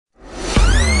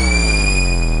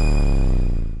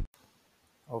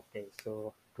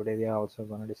today we are also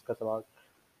going to discuss about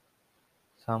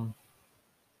some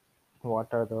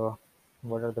what are the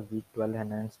what are the week 12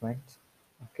 enhancements.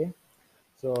 Okay,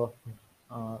 so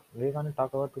we're going to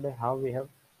talk about today how we have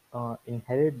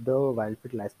inherit the wild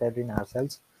fit lifestyle in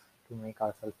ourselves to make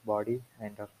ourselves body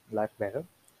and our life better.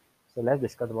 So let's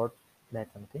discuss about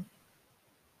that something.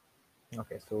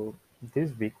 Okay, so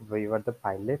this week we were the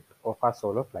pilot of our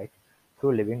solo flight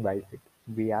through living wild fit.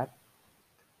 We are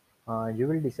You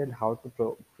will decide how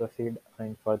to proceed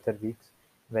in further weeks,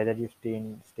 whether you stay in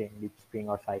deep spring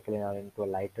or cycle in or into a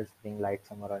lighter spring, light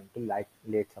summer or into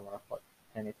late summer or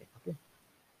anything. Okay.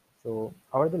 So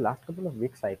over the last couple of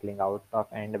weeks cycling out of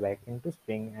and back into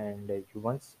spring, and you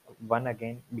once one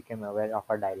again became aware of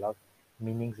our dialogue,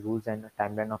 meanings, rules, and a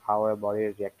timeline of how our body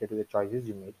reacted to the choices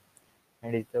you made,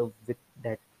 and it's with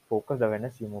that focused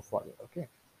awareness you move forward. Okay.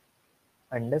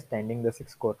 Understanding the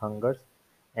six core hungers,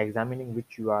 examining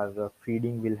which you are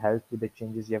feeding will help with the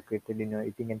changes you have created in your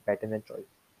eating and pattern and choice.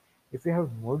 If you have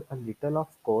moved a little of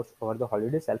course over the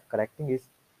holiday, self-correcting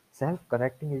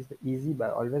is the easy by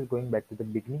always going back to the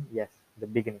beginning. Yes, the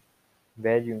beginning,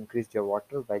 where you increased your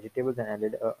water, vegetables, and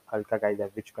added alka geyser,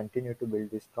 which continue to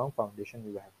build the strong foundation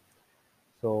you have.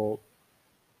 So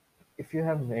if you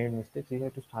have made mistakes, you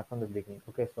have to start from the beginning.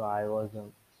 Okay, so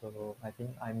I think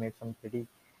I made some pretty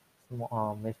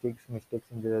mistakes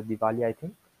in the Diwali. I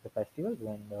think the festival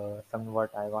when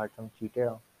somewhat I got some cheated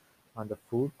on the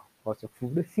food. Also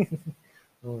food.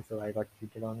 No, so I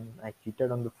cheated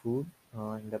on the food,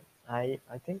 and I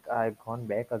think I've gone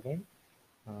back again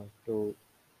to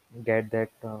get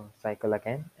that cycle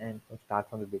again and start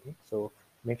from the beginning. So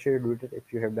make sure you do it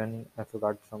if you have done. I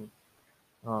forgot some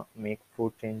make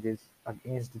food changes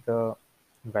against the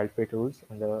welfare rules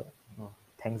in the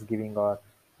Thanksgiving or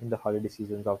in the holiday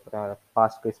seasons of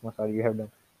past Christmas, or you have done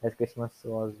as Christmas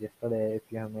was yesterday. If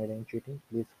you have made any cheating,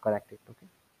 please correct it. Okay.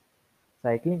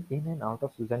 Cycling in and out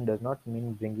of season does not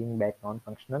mean bringing back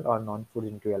non-functional or non-foods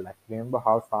into your life. Remember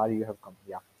how far you have come.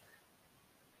 Yeah.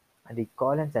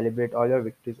 Recall and celebrate all your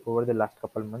victories over the last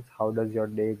couple months. How does your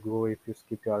day go if you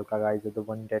skip your alka guys or the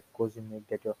one that goes you make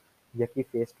that your yucky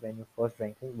faced when you first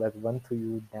drinking was one through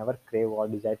you never crave or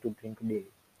desire to drink daily.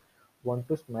 Want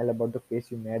to smile about the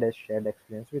face you made as shared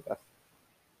experience with us.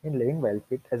 In living well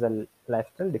fit as a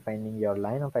lifestyle defining your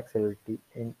line of accessibility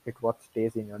in it what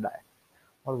stays in your diet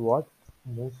or what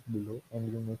moves below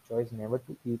and you make choice never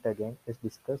to eat again is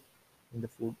discussed in the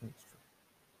food industry.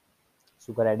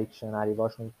 Sugar addiction, our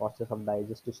evolutionary process of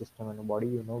digestive system and body,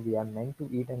 we are meant to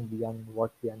eat and we are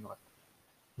what we are not.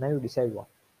 Now you decide what,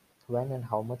 when and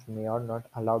how much may or not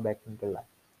allow back into life.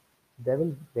 They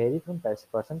will vary from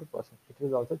person to person. It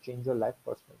will also change your life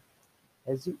personally.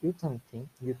 As you eat something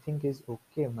you think is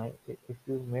okay, if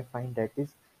you may find that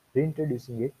is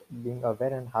reintroducing it, being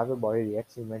aware and how your body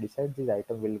reacts, you may decide this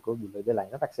item will go below the line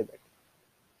of acceptability.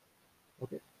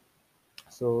 Okay.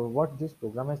 So what this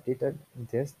program has did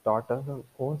this taught us our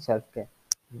own self-care,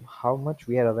 how much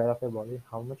we are aware of your body,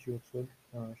 how much you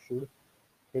should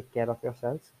take care of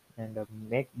yourselves and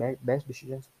make best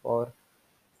decisions for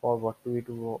what to eat,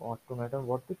 what to matter,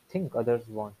 what to think others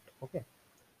want. Okay,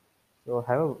 so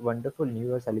have a wonderful New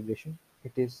Year celebration.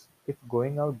 It is if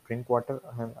going out, drink water,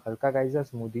 have alka geyser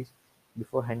smoothies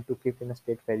beforehand to keep in a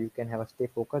state where you can have a stay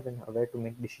focused and aware to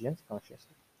make decisions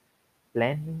consciously.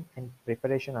 Planning and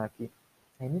preparation are key.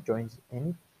 Any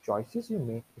choices you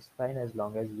make is fine as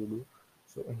long as you do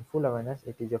so in full awareness.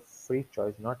 It is a free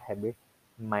choice, not habit,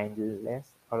 mindless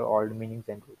or old meanings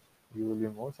and rules. You will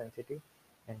be more sensitive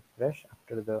and fresh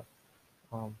after the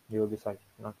you will be sorry,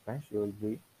 not fresh. You will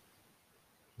be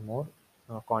more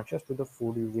conscious to the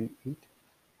food you will eat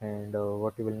and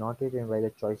what you will not eat and by the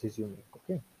choices you make.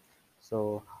 Okay,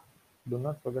 so do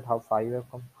not forget how far you have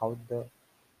come, how the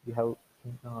we have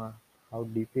uh, how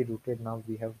deeply rooted now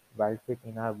we have wild fit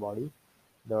in our body,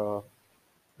 the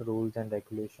rules and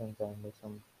regulations and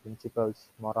some principles,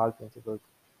 moral principles.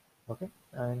 Okay,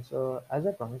 and so as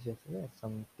I promised yesterday,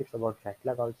 some tips about jet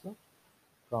lag also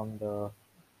from the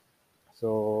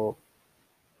so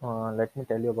let me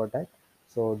tell you about that.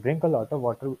 So drink a lot of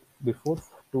water before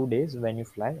 2 days when you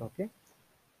fly. Okay,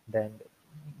 then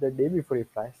the day before you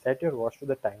fly, set your watch to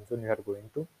the time zone you are going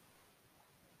to.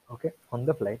 Okay, on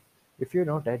the flight, if you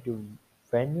know that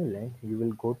when you land, you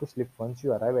will go to sleep once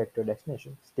you arrive at your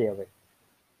destination, stay awake.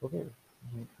 Okay,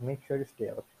 make sure you stay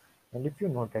awake. And if you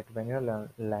know that when you're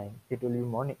lying, it will be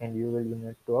morning and you will be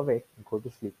need to awake, go to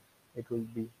sleep. It will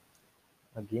be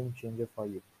a game changer for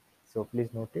you. So please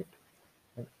note it.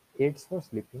 And aids for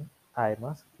sleeping, eye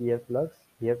mask, earplugs.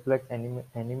 Earplugs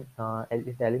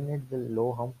it eliminates the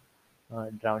low hum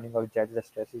drowning of jets that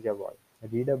stresses your body.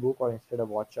 Read a book or instead of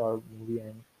watch or movie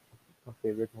and a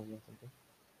favorite movie or something.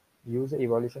 Use the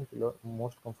evolution pillow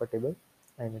most comfortable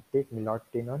and take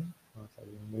melatonin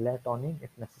if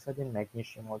necessary and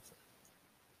magnesium also.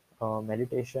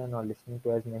 Meditation or listening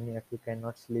to as many if you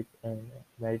cannot sleep and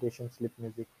meditation sleep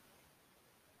music.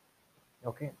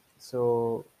 Okay,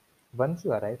 so once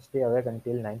you arrive, stay awake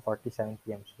until 9:47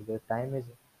 p.m. So the time is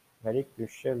very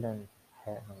crucial and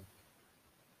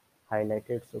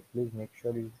highlighted. So please make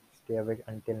sure you stay awake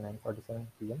until 9:47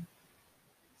 p.m.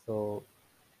 So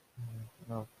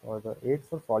for the aids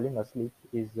for falling asleep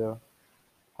is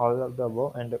all of the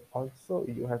above, and also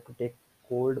you have to take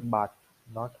cold bath,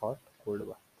 not hot, cold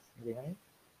bath. Right?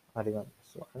 Arigan.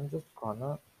 So I'm just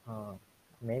gonna uh,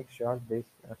 make sure this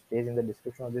stays in the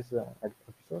description of this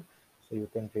episode, so you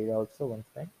can read also once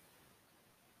time.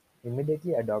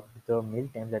 Immediately adopt the meal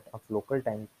times that of local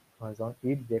time zone.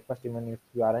 Eat breakfast even if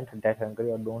you aren't that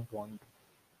hungry or don't want to.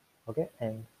 Okay,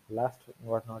 and last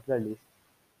but not the least,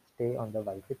 stay on the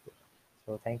Wi-Fi tip.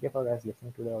 So thank you for guys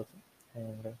listening today also,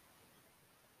 and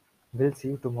we'll see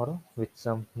you tomorrow with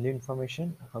some new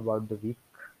information about the week.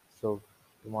 So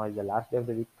tomorrow is the last day of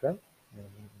the week 12.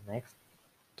 And next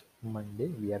Monday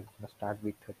we are gonna start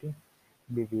week 13.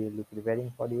 We will be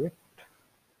preparing for you.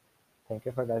 Thank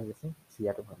you for guys listening. See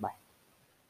you tomorrow. Bye.